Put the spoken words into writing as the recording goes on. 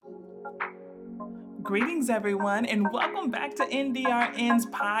Greetings, everyone, and welcome back to NDRN's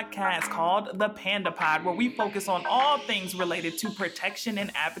podcast called The Panda Pod, where we focus on all things related to protection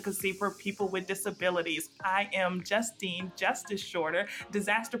and advocacy for people with disabilities. I am Justine Justice Shorter,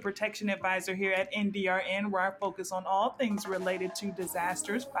 Disaster Protection Advisor here at NDRN, where I focus on all things related to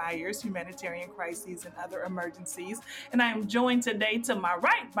disasters, fires, humanitarian crises, and other emergencies. And I am joined today to my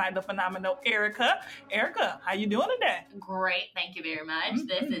right by the phenomenal Erica. Erica, how you doing today? Great, thank you very much.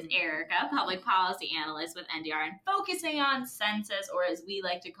 This is Erica, Public Policy Analyst with NDRN, focusing on census, or as we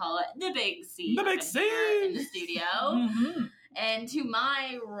like to call it, the Big C. The Big C! Here in the studio. And to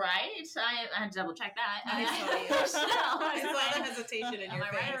my right, I had to double check that. I saw the hesitation in your Am I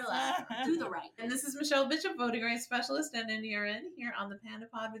face. right or left? To the right. And this is Michelle Bishop, Voting Rights Specialist at NDRN, here on the Panda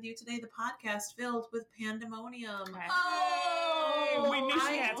Pod with you today, the podcast filled with pandemonium. Oh! We knew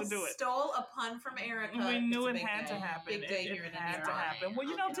she had to do it. Stole a pun from Erica. We knew It's it a big had day. to happen. Big day here It in had to NDRN. happen. Well,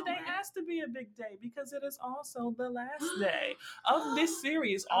 you know, today right? has to be a big day because it is also the last day of this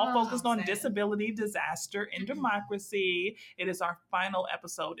series, all focused on sad. disability, disaster, and democracy. It is our final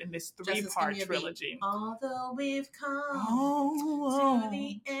episode in this three-part trilogy. Although we've come Oh, to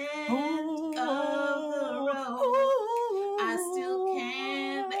the end of the road, I still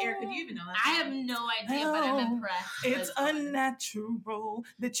can. Erica, do you even know that? I have no idea, but I'm impressed. It's with it. unnatural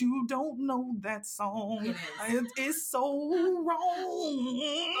that you don't know that song. It is. It is so wrong.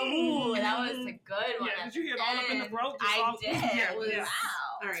 Ooh, that was a good one. Yeah, did you hear it all up in the throat? Just I all- did. Yeah, It was, yeah. wow.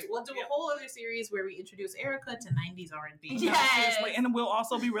 All right, we'll do a whole other series where we introduce Erica to 90s R&B. Yes. Seriously. And we'll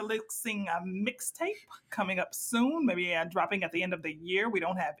also be releasing a mixtape coming up soon, maybe dropping at the end of the year. We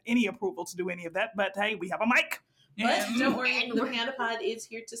don't have any approval to do any of that, but hey, we have a mic. But And- don't worry, the Panda Pod is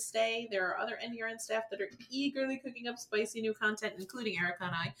here to stay. There are other NDRN staff that are eagerly cooking up spicy new content, including Erica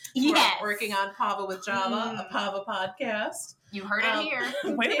and I. Who are working on Pava with Java, a Pava podcast. You heard it here.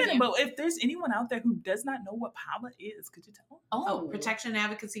 Wait a minute, but if there's anyone out there who does not know what PAVA is, could you tell them? Oh, protection and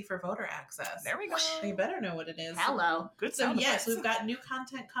advocacy for voter access. There we go. They better know what it is. Hello. Good So sound yes, effects. we've got new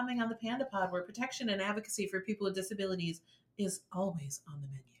content coming on the Panda Pod where protection and advocacy for people with disabilities is always on the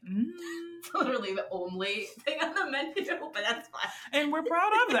menu. Literally the only thing on the menu, but that's fine. And we're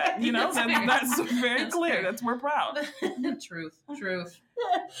proud of that. You know, that's very clear. fair. We're proud. Truth.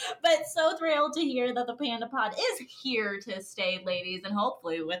 But so thrilled to hear that the Panda Pod is here to stay, ladies, and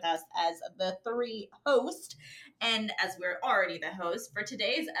hopefully with us as the three host. And as we're already the host for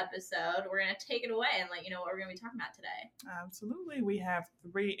today's episode, we're going to take it away and let you know what we're going to be talking about today. Absolutely. We have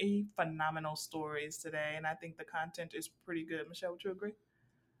three phenomenal stories today, and I think the content is pretty good. Michelle, would you agree?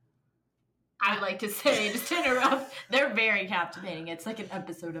 I would like to say, just to interrupt, they're very captivating. It's like an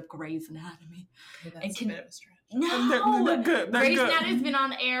episode of Grey's Anatomy. Okay, And that's can- a bit of a stretch. No! They're good. They're Grey's good. Anatomy's been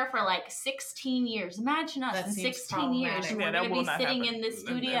on the air for like 16 years. Imagine us That in seems 16 years. problematic. And Yeah, we're that going to will be not sitting happen. in the That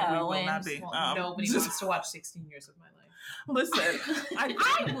studio. will And not be. Well, nobody wants to watch 16 years of my life. Listen, I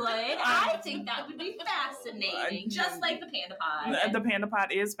would. I think that would be fascinating. Just like the Panda Pod. The Panda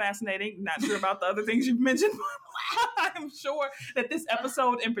Pod is fascinating. Not sure about the other things you've mentioned. I'm sure that this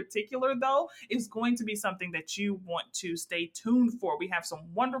episode in particular, though, is going to be something that you want to stay tuned for. We have some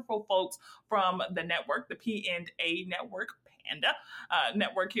wonderful folks from the network, the P&A Network, Panda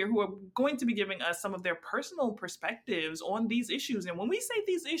Network here, who are going to be giving us some of their personal perspectives on these issues. And when we say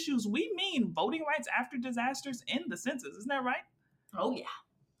these issues, we mean voting rights after disasters in the census. Isn't that right? Oh, yeah.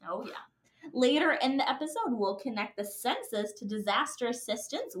 Oh, yeah. Later in the episode, we'll connect the census to disaster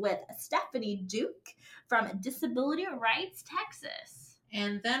assistance with Stephanie Duke from Disability Rights Texas.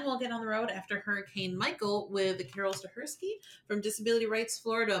 And then we'll get on the road after Hurricane Michael with Carol Stahersky from Disability Rights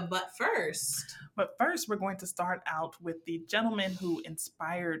Florida. But first, we're going to start out with the gentleman who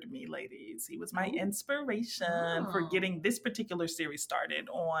inspired me, ladies. He was my inspiration for getting this particular series started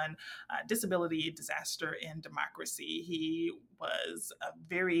on disability, disaster, and democracy. He was a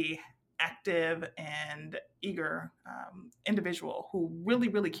very active and eager individual who really,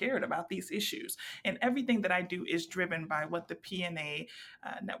 really cared about these issues. And everything that I do is driven by what the P&A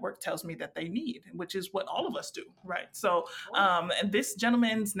network tells me that they need, which is what all of us do, right? So and this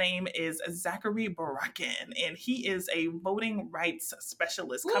gentleman's name is Zachary Barakin, and he is a voting rights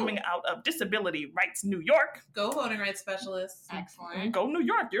specialist coming out of Disability Rights New York. go voting rights specialists. Excellent. Go New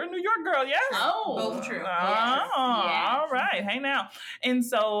York. You're a New York girl, yes? Oh. Both true. Yes. All right. Hey, now. And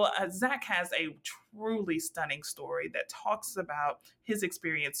so Zach has a truly stunning story that talks about his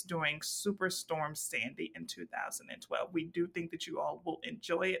experience during Superstorm Sandy in 2012. We do think that you all will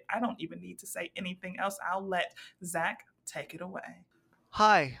enjoy it. I don't even need to say anything else. I'll let Zach take it away.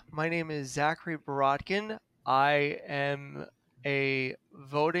 Hi, my name is Zachary Borodkin. I am a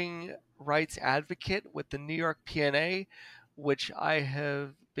voting rights advocate with the New York P&A, which I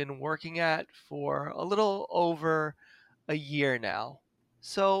have been working at for a little over a year now.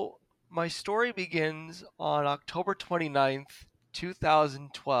 So, my story begins on October 29th,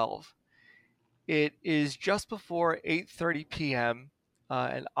 2012. It is just before 8:30 p.m.,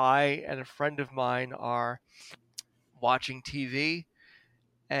 and I and a friend of mine are watching TV,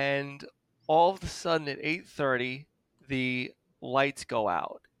 and all of a sudden at 8:30, the lights go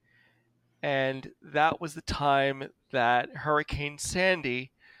out. And that was the time that Hurricane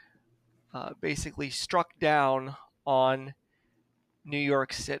Sandy basically struck down on New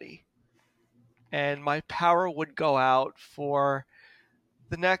York City. And my power would go out for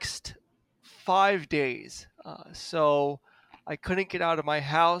the next 5 days. So I couldn't get out of my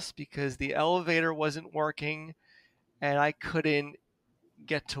house because the elevator wasn't working and I couldn't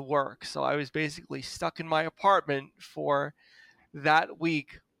get to work. So I was basically stuck in my apartment for that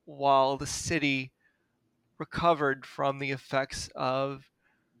week while the city recovered from the effects of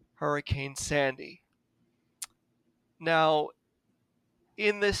Hurricane Sandy. Now,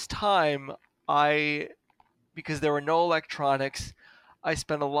 in this time, because there were no electronics, I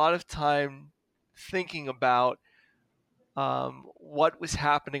spent a lot of time thinking about what was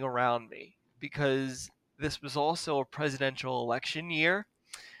happening around me, because this was also a presidential election year,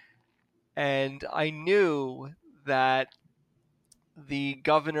 and I knew that the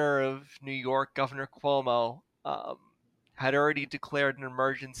governor of New York, Governor Cuomo, had already declared an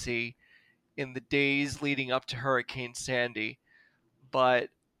emergency in the days leading up to Hurricane Sandy, but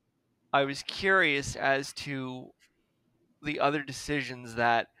I was curious as to the other decisions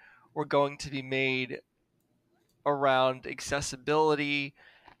that were going to be made around accessibility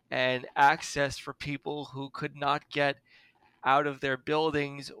and access for people who could not get out of their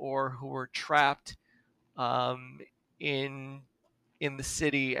buildings or who were trapped in the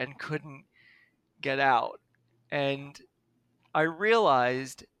city and couldn't get out. And I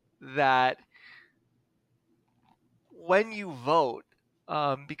realized that when you vote,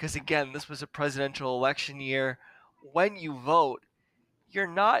 because again, this was a presidential election year, when you vote, you're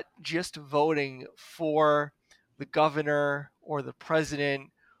not just voting for the governor or the president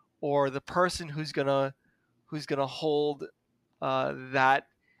or the person who's gonna hold that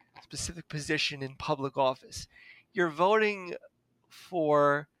specific position in public office. You're voting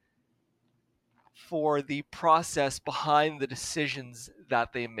for the process behind the decisions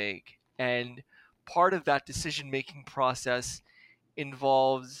that they make, and part of that decision making process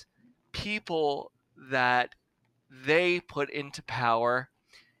involves people that they put into power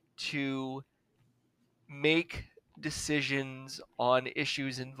to make decisions on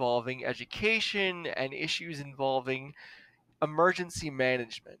issues involving education and issues involving emergency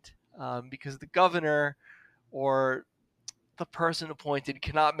management, because the governor or the person appointed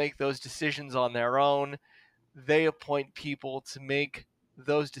cannot make those decisions on their own. They appoint people to make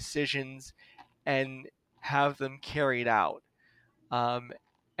those decisions and have them carried out. And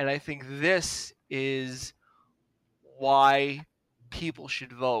I think this is why people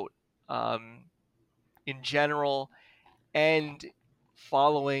should vote in general and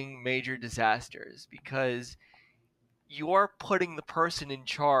following major disasters, because you're putting the person in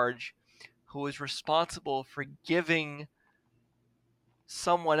charge who is responsible for giving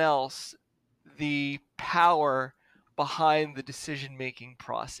someone else the power behind the decision-making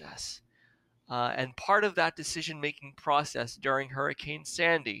process. And part of that decision-making process during Hurricane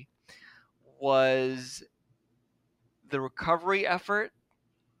Sandy was the recovery effort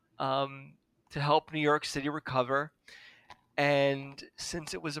to help New York City recover. And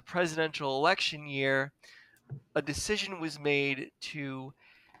since it was a presidential election year, a decision was made to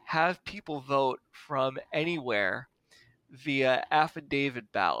have people vote from anywhere via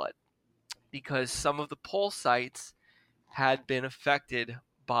affidavit ballot, because some of the poll sites had been affected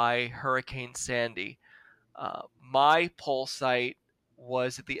by Hurricane Sandy. My poll site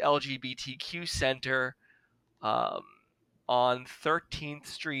was at the LGBTQ Center on 13th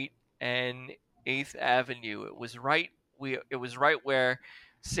Street and 8th Avenue. It was right where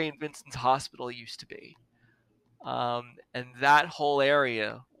St. Vincent's Hospital used to be. And that whole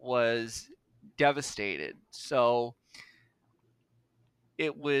area was devastated. So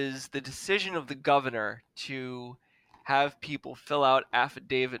it was the decision of the governor to have people fill out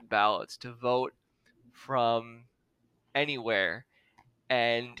affidavit ballots to vote from anywhere.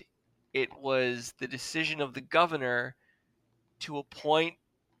 And it was the decision of the governor to appoint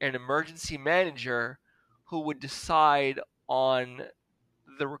an emergency manager who would decide on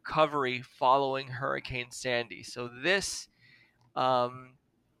the recovery following Hurricane Sandy. So this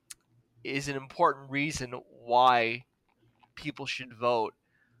is an important reason why people should vote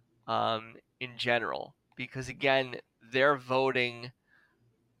in general, because again, they're voting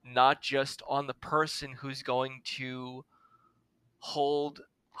not just on the person who's going to hold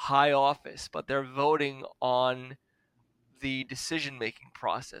high office, but they're voting on the decision-making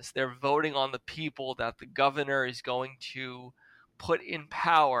process. They're voting on the people that the governor is going to put in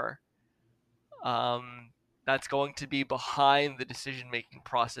power, that's going to be behind the decision-making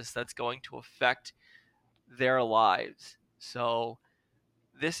process that's going to affect their lives. So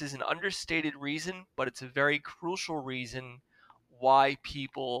this is an understated reason, but it's a very crucial reason why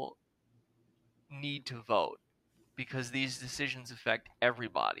people need to vote, because these decisions affect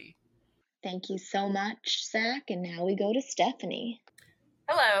everybody. Thank you so much, Zach. And now we go to Stephanie.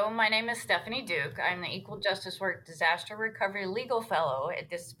 Hello, my name is Stephanie Duke. I'm the Equal Justice Work Disaster Recovery Legal Fellow at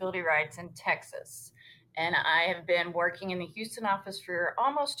Disability Rights in Texas. And I have been working in the Houston office for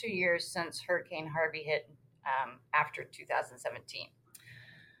almost 2 years since Hurricane Harvey hit after 2017.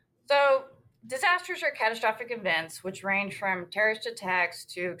 So disasters are catastrophic events which range from terrorist attacks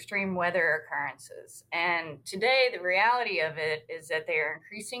to extreme weather occurrences. And today, the reality of it is that they are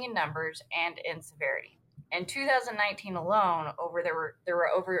increasing in numbers and in severity. In 2019 alone, there were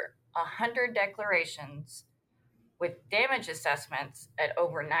over 100 declarations with damage assessments at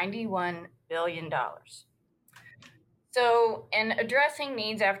over $91 billion. So in addressing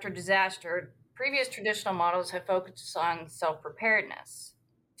needs after disaster, previous traditional models have focused on self-preparedness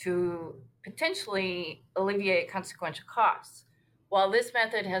to potentially alleviate consequential costs. While this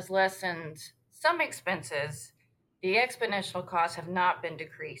method has lessened some expenses, the exponential costs have not been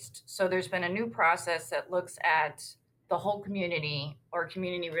decreased. So there's been a new process that looks at the whole community, or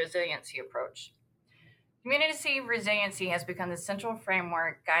community resiliency approach. Community resiliency has become the central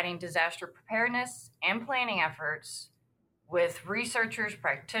framework guiding disaster preparedness and planning efforts, with researchers,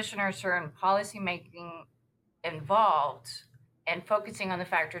 practitioners, and policymaking involved and focusing on the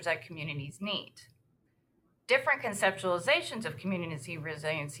factors that communities need. Different conceptualizations of community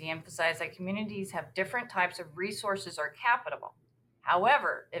resiliency emphasize that communities have different types of resources or capital.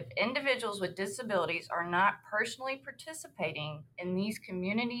 However, if individuals with disabilities are not personally participating in these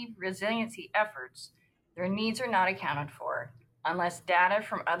community resiliency efforts, their needs are not accounted for unless data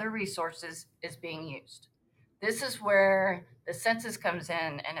from other resources is being used. This is where the census comes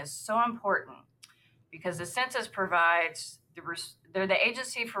in and is so important, because the census provides, they're the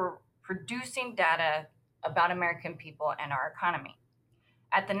agency for producing data about American people and our economy.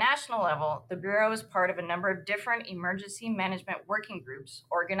 At the national level, the Bureau is part of a number of different emergency management working groups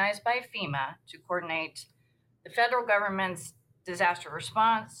organized by FEMA to coordinate the federal government's disaster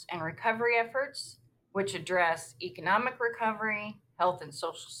response and recovery efforts, which address economic recovery, health and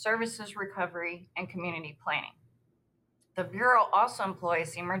social services recovery, and community planning. The Bureau also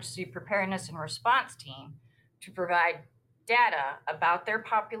employs the Emergency Preparedness and Response Team to provide data about their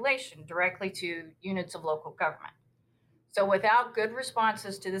population directly to units of local government. So without good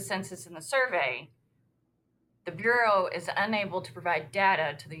responses to the census and the survey, the Bureau is unable to provide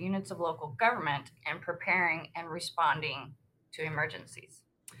data to the units of local government in preparing and responding to emergencies.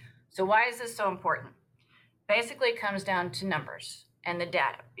 So why is this so important? Basically, it comes down to numbers and the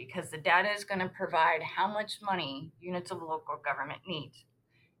data, because the data is going to provide how much money units of local government need.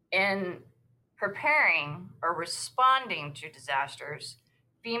 In preparing or responding to disasters,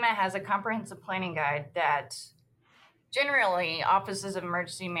 FEMA has a comprehensive planning guide that generally offices of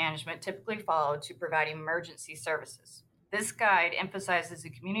emergency management typically follow to provide emergency services. This guide emphasizes the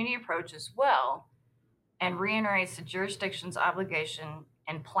community approach as well and reiterates the jurisdiction's obligation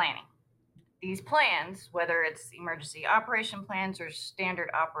in planning. These plans, whether it's emergency operation plans or standard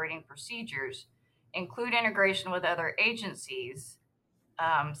operating procedures, include integration with other agencies,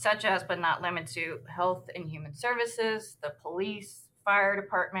 such as but not limited to Health and Human Services, the police, fire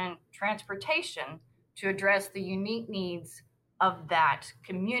department, transportation, to address the unique needs of that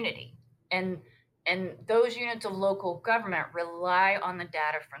community. And those units of local government rely on the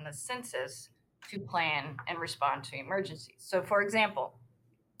data from the census to plan and respond to emergencies. So for example,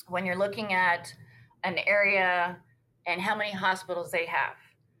 when you're looking at an area and how many hospitals they have,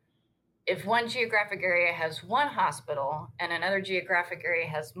 if one geographic area has one hospital and another geographic area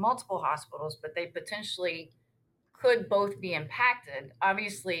has multiple hospitals, but they potentially could both be impacted,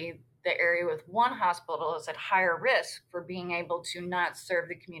 obviously the area with one hospital is at higher risk for being able to not serve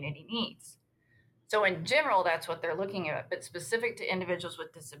the community needs. So in general, that's what they're looking at, but specific to individuals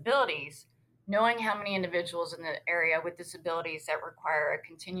with disabilities, knowing how many individuals in the area with disabilities that require a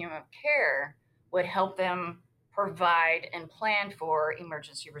continuum of care would help them provide and plan for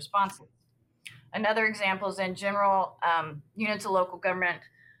emergency responses. Another example is in general, units of local government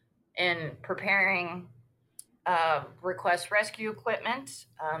in preparing request rescue equipment.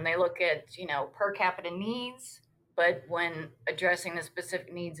 They look at, per capita needs, but when addressing the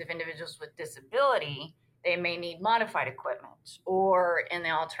specific needs of individuals with disability, they may need modified equipment, or in the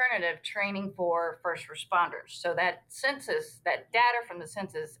alternative, training for first responders. So that data from the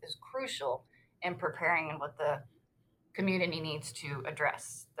census is crucial in preparing what the community needs to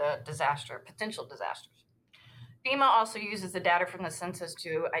address the potential disasters. FEMA also uses the data from the census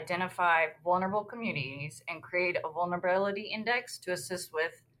to identify vulnerable communities and create a vulnerability index to assist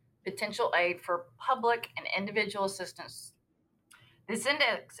with potential aid for public and individual assistance. This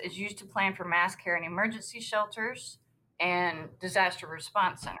index is used to plan for mass care and emergency shelters and disaster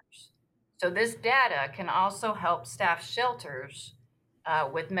response centers. So this data can also help staff shelters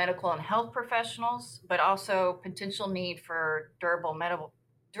with medical and health professionals, but also potential need for durable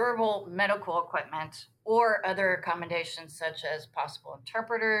medical equipment or other accommodations such as possible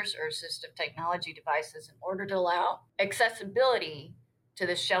interpreters or assistive technology devices in order to allow accessibility to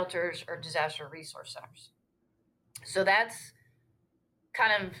the shelters or disaster resource centers. So that's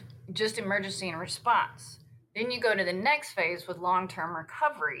kind of just emergency and response. Then you go to the next phase with long-term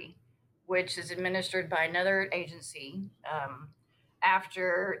recovery, which is administered by another agency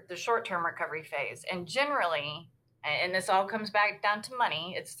after the short-term recovery phase. And generally, and this all comes back down to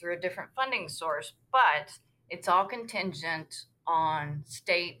money, it's through a different funding source, but it's all contingent on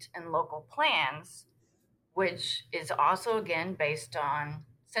state and local plans, which is also, again, based on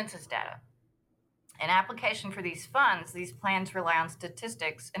census data. In application for these funds, these plans rely on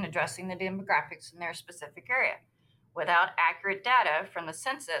statistics in addressing the demographics in their specific area. Without accurate data from the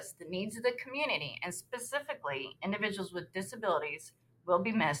census, the needs of the community, and specifically individuals with disabilities, will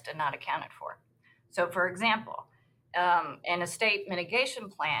be missed and not accounted for. So, for example, in a state mitigation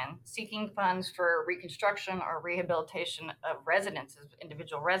plan, seeking funds for reconstruction or rehabilitation of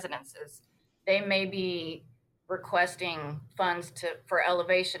individual residences, they may be requesting funds for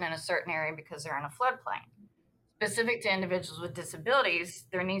elevation in a certain area because they're in a floodplain. Specific to individuals with disabilities,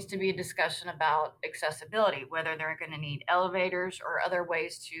 there needs to be a discussion about accessibility, whether they're going to need elevators or other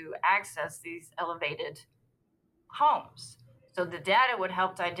ways to access these elevated homes. So the data would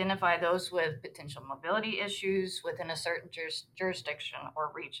help to identify those with potential mobility issues within a certain jurisdiction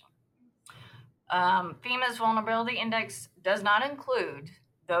or region. FEMA's vulnerability index does not include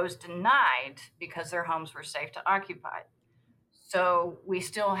those denied because their homes were safe to occupy. So we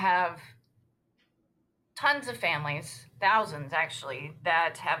still have tons of families, thousands actually,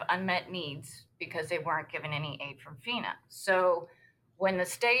 that have unmet needs because they weren't given any aid from FEMA. So when the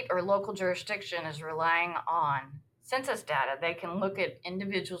state or local jurisdiction is relying on census data, they can look at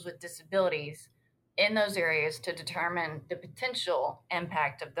individuals with disabilities in those areas to determine the potential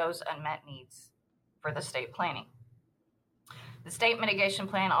impact of those unmet needs for the state planning. The state mitigation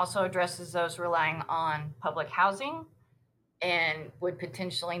plan also addresses those relying on public housing and would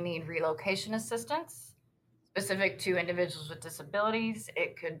potentially need relocation assistance. Specific to individuals with disabilities,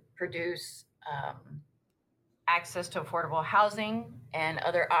 it could produce access to affordable housing and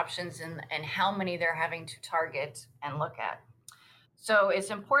other options and how many they're having to target and look at. So it's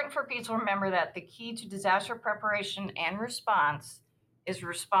important for people to remember that the key to disaster preparation and response is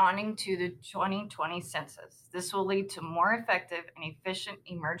responding to the 2020 census. This will lead to more effective and efficient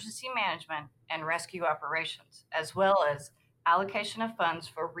emergency management and rescue operations, as well as allocation of funds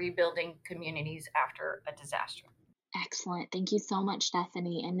for rebuilding communities after a disaster. Excellent. Thank you so much,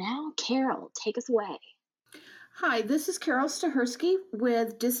 Stephanie. And now, Carol, take us away. Hi, this is Carol Stahersky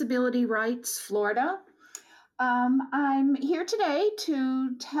with Disability Rights Florida. I'm here today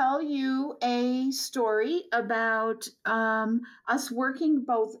to tell you a story about us working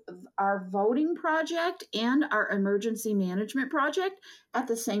both our voting project and our emergency management project at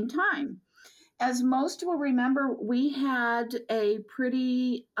the same time. As most will remember, we had a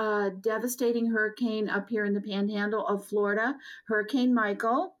pretty devastating hurricane up here in the panhandle of Florida, Hurricane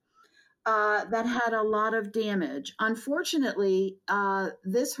Michael, that had a lot of damage. Unfortunately,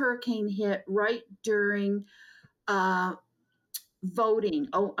 this hurricane hit right during voting,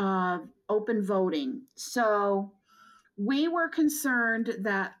 open voting. So we were concerned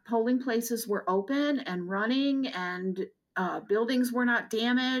that polling places were open and running and buildings were not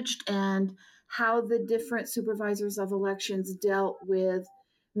damaged, and how the different supervisors of elections dealt with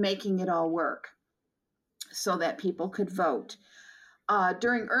making it all work so that people could vote.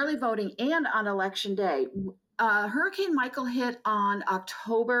 During early voting and on election day, Hurricane Michael hit on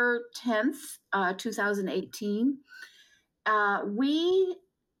October 10th, 2018. We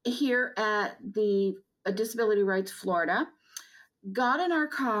here at the Disability Rights Florida got in our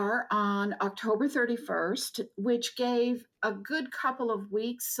car on October 31st, which gave a good couple of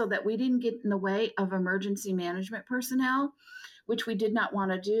weeks so that we didn't get in the way of emergency management personnel, which we did not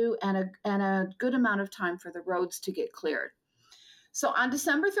want to do, and a good amount of time for the roads to get cleared. So on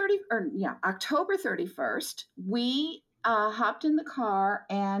October 31st, we hopped in the car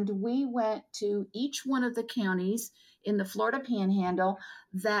and we went to each one of the counties in the Florida Panhandle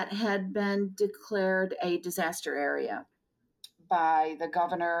that had been declared a disaster area by the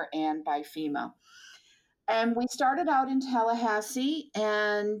governor and by FEMA. And we started out in Tallahassee,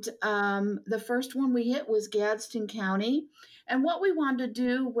 and the first one we hit was Gadsden County. And what we wanted to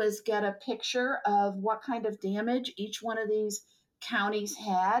do was get a picture of what kind of damage each one of these counties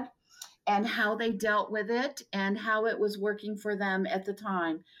had and how they dealt with it and how it was working for them at the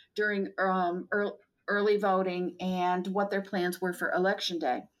time during early voting and what their plans were for Election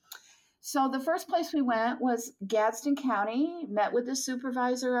Day. So the first place we went was Gadsden County, met with the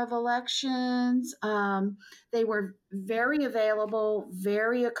supervisor of elections. They were very available,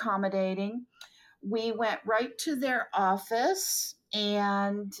 very accommodating. We went right to their office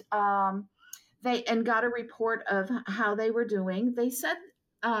and got a report of how they were doing. They said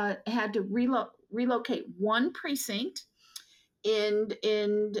had to relocate one precinct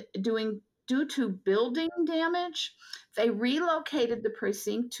due to building damage. They relocated the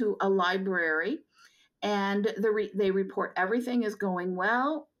precinct to a library, and they report everything is going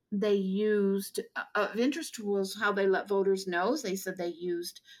well. They used, of interest was how they let voters know. They said they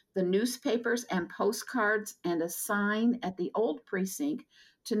used the newspapers and postcards and a sign at the old precinct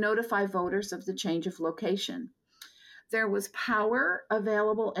to notify voters of the change of location. There was power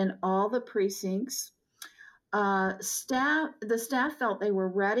available in all the precincts. The staff felt they were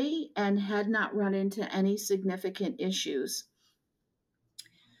ready and had not run into any significant issues.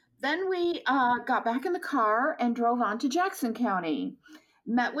 Then we got back in the car and drove on to Jackson County,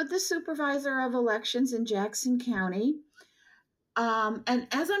 met with the supervisor of elections in Jackson County. And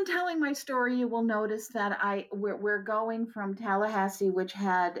as I'm telling my story, you will notice that we're going from Tallahassee, which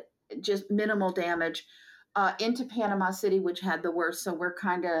had just minimal damage, into Panama City, which had the worst. So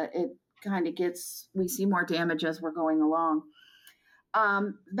we see more damage as we're going along.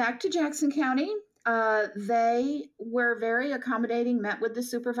 Back to Jackson County, they were very accommodating, met with the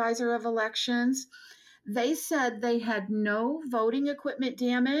supervisor of elections. They said they had no voting equipment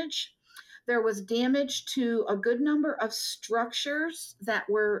damage. There was damage to a good number of structures that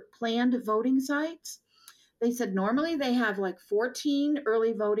were planned voting sites. They said normally they have like 14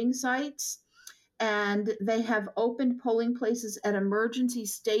 early voting sites, and they have opened polling places at emergency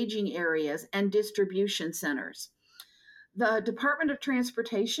staging areas and distribution centers. The Department of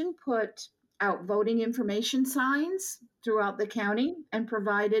Transportation put out voting information signs throughout the county and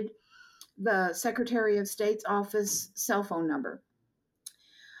provided the Secretary of State's office cell phone number.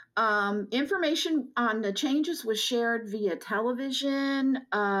 Information on the changes was shared via television,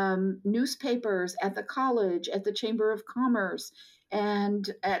 newspapers at the college, at the Chamber of Commerce,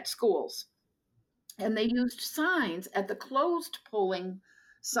 and at schools. And they used signs at the closed polling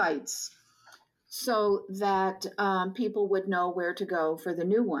sites so that people would know where to go for the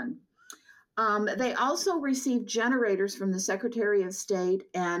new one. They also received generators from the Secretary of State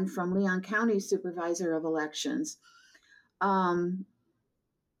and from Leon County Supervisor of Elections.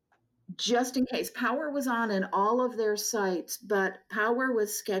 Just in case. Power was on in all of their sites, but power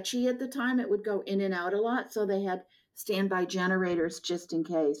was sketchy at the time. It would go in and out a lot, so they had standby generators just in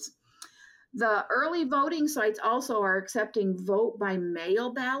case. The early voting sites also are accepting vote by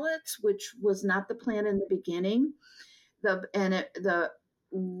mail ballots, which was not the plan in the beginning. The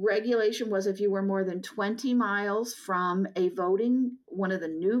regulation was if you were more than 20 miles from one of the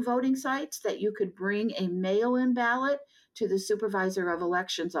new voting sites, that you could bring a mail-in ballot to the supervisor of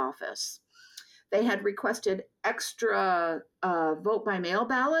elections office. They had requested extra vote by mail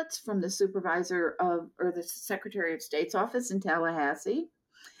ballots from the the Secretary of State's office in Tallahassee.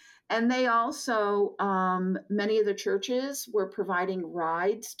 And they also, many of the churches were providing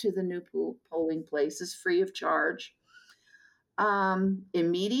rides to the new polling places free of charge.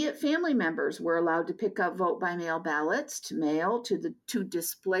 Immediate family members were allowed to pick up vote by mail ballots to mail to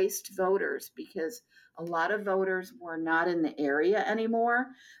displaced voters, because a lot of voters were not in the area anymore.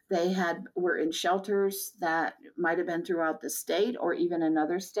 They were in shelters that might have been throughout the state or even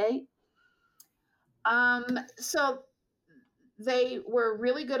another state. So they were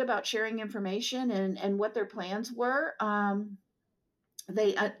really good about sharing information and what their plans were.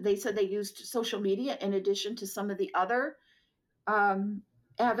 They said they used social media in addition to some of the other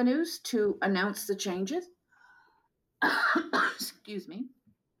avenues to announce the changes. Excuse me.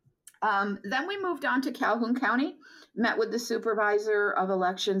 Then we moved on to Calhoun County, met with the supervisor of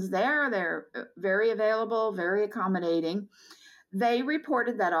elections there. They're very available, very accommodating. They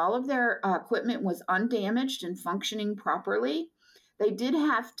reported that all of their equipment was undamaged and functioning properly. They did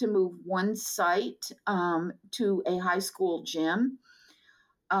have to move one site to a high school gym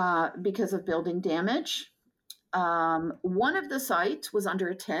because of building damage. One of the sites was under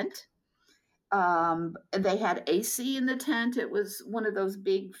a tent. They had AC in the tent. It was one of those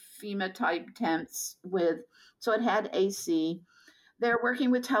big FEMA type tents so it had AC. They're working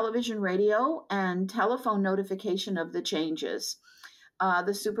with television, radio, and telephone notification of the changes.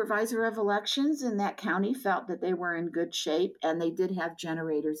 The supervisor of elections in that county felt that they were in good shape, and they did have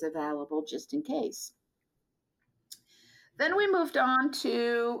generators available just in case. Then we moved on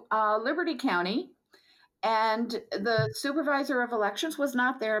to Liberty County, and the supervisor of elections was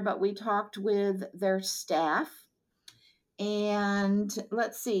not there, but we talked with their staff. And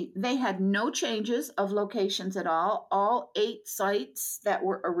let's see, they had no changes of locations at all. All 8 sites that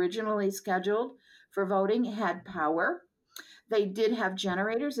were originally scheduled for voting had power. They did have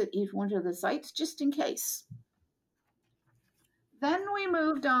generators at each one of the sites just in case. Then we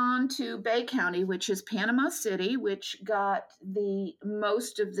moved on to Bay County, which is Panama City, which got the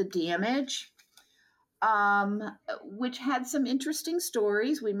most of the damage, which had some interesting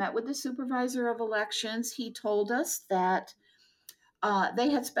stories. We met with the supervisor of elections. He told us that they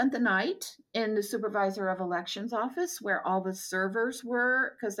had spent the night in the supervisor of elections office where all the servers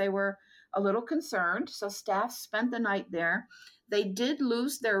were because they were a little concerned. So staff spent the night there. They did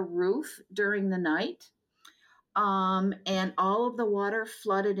lose their roof during the night. And all of the water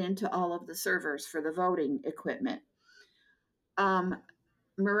flooded into all of the servers for the voting equipment.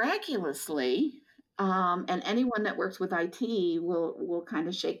 Miraculously, and anyone that works with IT will kind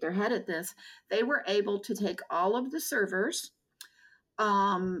of shake their head at this, they were able to take all of the servers,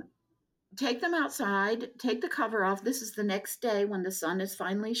 take them outside, take the cover off. This is the next day when the sun is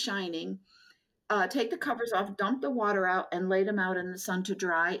finally shining. Take the covers off, dump the water out, and lay them out in the sun to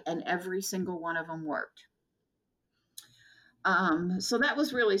dry, and every single one of them worked. So that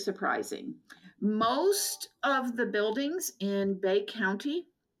was really surprising. Most of the buildings in Bay County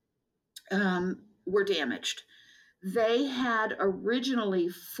were damaged. They had originally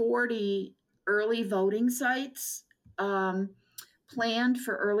 40 early voting sites planned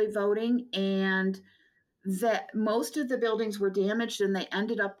for early voting, and that most of the buildings were damaged, and they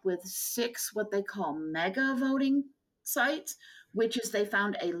ended up with 6 what they call mega voting sites, which is they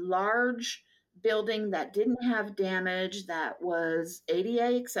found a large building that didn't have damage, that was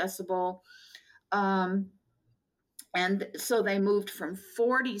ADA accessible. And so they moved from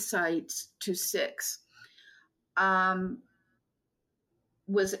 40 sites to 6.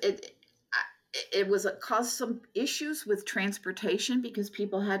 It caused some issues with transportation because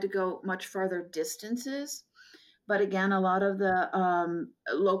people had to go much farther distances. But again, a lot of the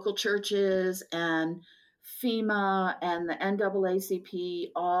local churches and FEMA and the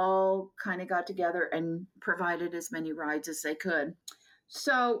NAACP all kind of got together and provided as many rides as they could.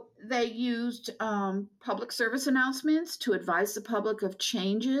 So they used public service announcements to advise the public of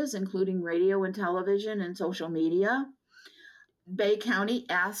changes, including radio and television and social media. Bay County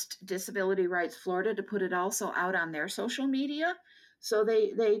asked Disability Rights Florida to put it also out on their social media. So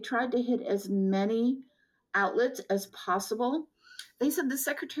they tried to hit as many outlets as possible. They said the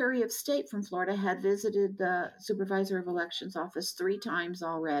Secretary of State from Florida had visited the Supervisor of Elections office 3 times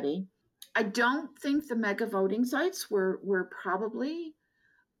already. I don't think the mega voting sites were probably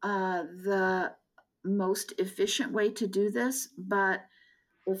the most efficient way to do this, but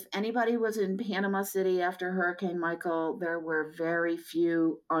if anybody was in Panama City after Hurricane Michael, there were very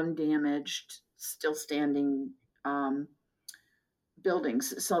few undamaged, still standing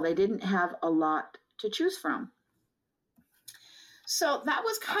buildings. So they didn't have a lot to choose from. So that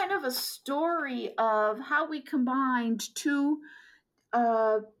was kind of a story of how we combined 2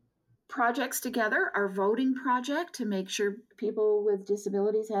 projects together, our voting project to make sure people with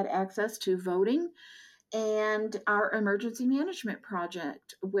disabilities had access to voting, and our emergency management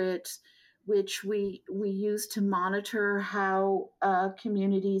project, which we use to monitor how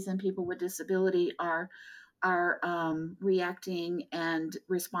communities and people with disability are reacting and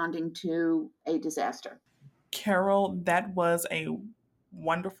responding to a disaster. Carol, that was a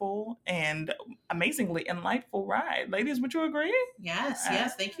wonderful and amazingly insightful ride. Ladies, would you agree? Yes.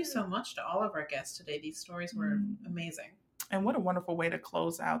 Thank you so much to all of our guests today. These stories were amazing. And what a wonderful way to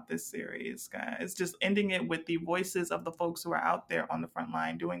close out this series, guys. Just ending it with the voices of the folks who are out there on the front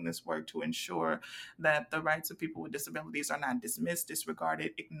line doing this work to ensure that the rights of people with disabilities are not dismissed,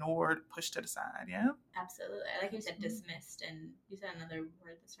 disregarded, ignored, pushed to the side. Yeah? Absolutely. I like you said dismissed, and you said another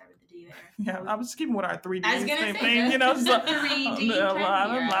word that started with the D there. Yeah, I was just keeping with our 3D I was gonna say, thing, you know, so 3D a lot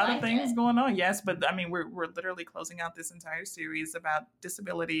like of things it. going on. Yes, but I mean, we're literally closing out this entire series about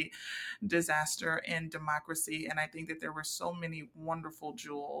disability, disaster, and democracy. And I think that there were so so many wonderful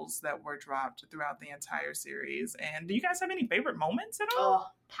jewels that were dropped throughout the entire series. And do you guys have any favorite moments at all?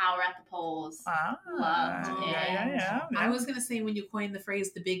 Oh, Power at the Polls. Loved it. Yeah. I was going to say when you coined the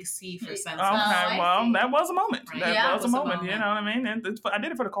phrase the big C for sense. Okay, that was a moment. Right. That was a moment. You know what I mean? And I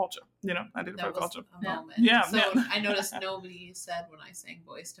did it for the culture. You know, I did it for the culture. A moment. Yeah. So I noticed nobody said when I sang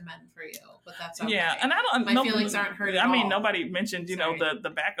Boys to Men for You, but that's okay. Yeah, and I don't. My feelings aren't hurt at I mean, all. nobody mentioned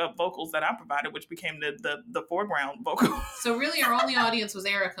the backup vocals that I provided, which became the foreground vocal. So really, our only audience was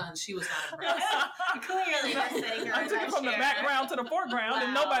Erica, and she was not impressed. Clearly, we're sitting I took it from the background to the foreground,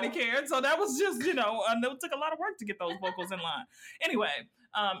 and nobody cared. So that was just, it took a lot of work to get those vocals in line. Anyway,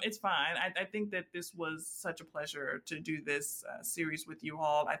 it's fine. I think that this was such a pleasure to do this series with you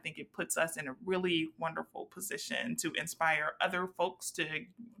all. I think it puts us in a really wonderful position to inspire other folks to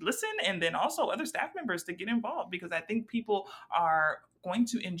listen, and then also other staff members to get involved, because I think people are going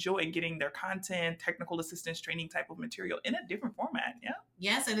to enjoy getting their content, technical assistance training type of material in a different format. Yeah.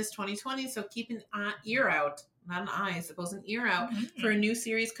 Yes, and it's 2020, so keep an ear out. Not an eye, I suppose, an ear out for a new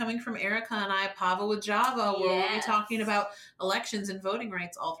series coming from Erica and I, Pava with Java, where we'll be talking about elections and voting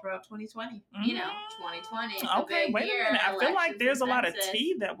rights all throughout 2020. 2020. Okay, wait a minute. I feel like there's a lot of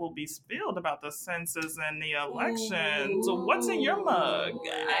tea that will be spilled about the census and the elections. So what's in your mug?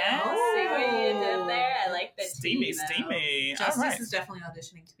 I see what you did there. I like the steamy. Justice all right. is definitely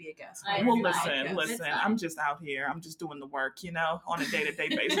auditioning to be a guest. Well, listen. I'm just out here. I'm just doing the work, on a day-to-day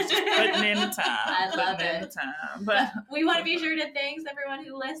basis, just putting in the time. I love it. But we want to be sure to thank everyone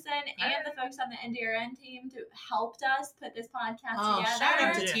who listened and the folks on the NDRN team who helped us put this podcast together. Shout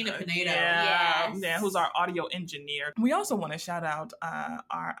out to Tina Pinedo. Yeah, who's our audio engineer. We also want to shout out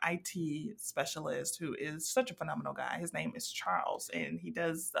our IT specialist, who is such a phenomenal guy. His name is Charles, and he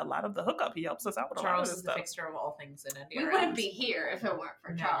does a lot of the hookup. He helps us out with a lot of this stuff. Charles is the fixture of all things in NDRN. We wouldn't be here if it weren't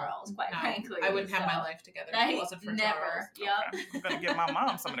for Charles, quite frankly. I wouldn't have my life together if it wasn't for Charles. Yep. Okay. I'm going to give my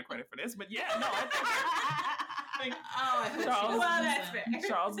mom some of the credit for this, but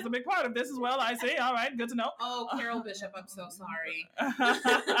Charles is a big part of this as well. I see. All right, good to know. Oh, Carol Bishop, I'm so sorry.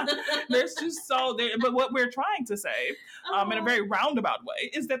 There's just but what we're trying to say, in a very roundabout way,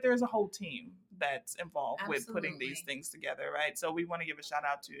 is that there's a whole team that's involved with putting these things together, right? So we want to give a shout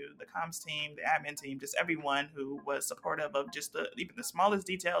out to the comms team, the admin team, just everyone who was supportive of just even the smallest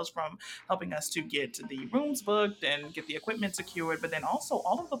details, from helping us to get the rooms booked and get the equipment secured, but then also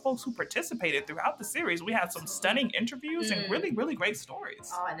all of the folks who participated throughout the series. We had some stunning interviews and really, really great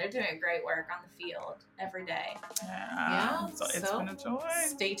stories. Oh, and they're doing great work on the field every day. So it's been a joy.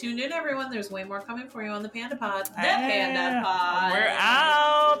 Stay tuned in, everyone. There's way more coming for you on the Panda Pod. The Panda Pod. We're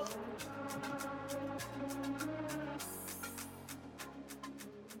out.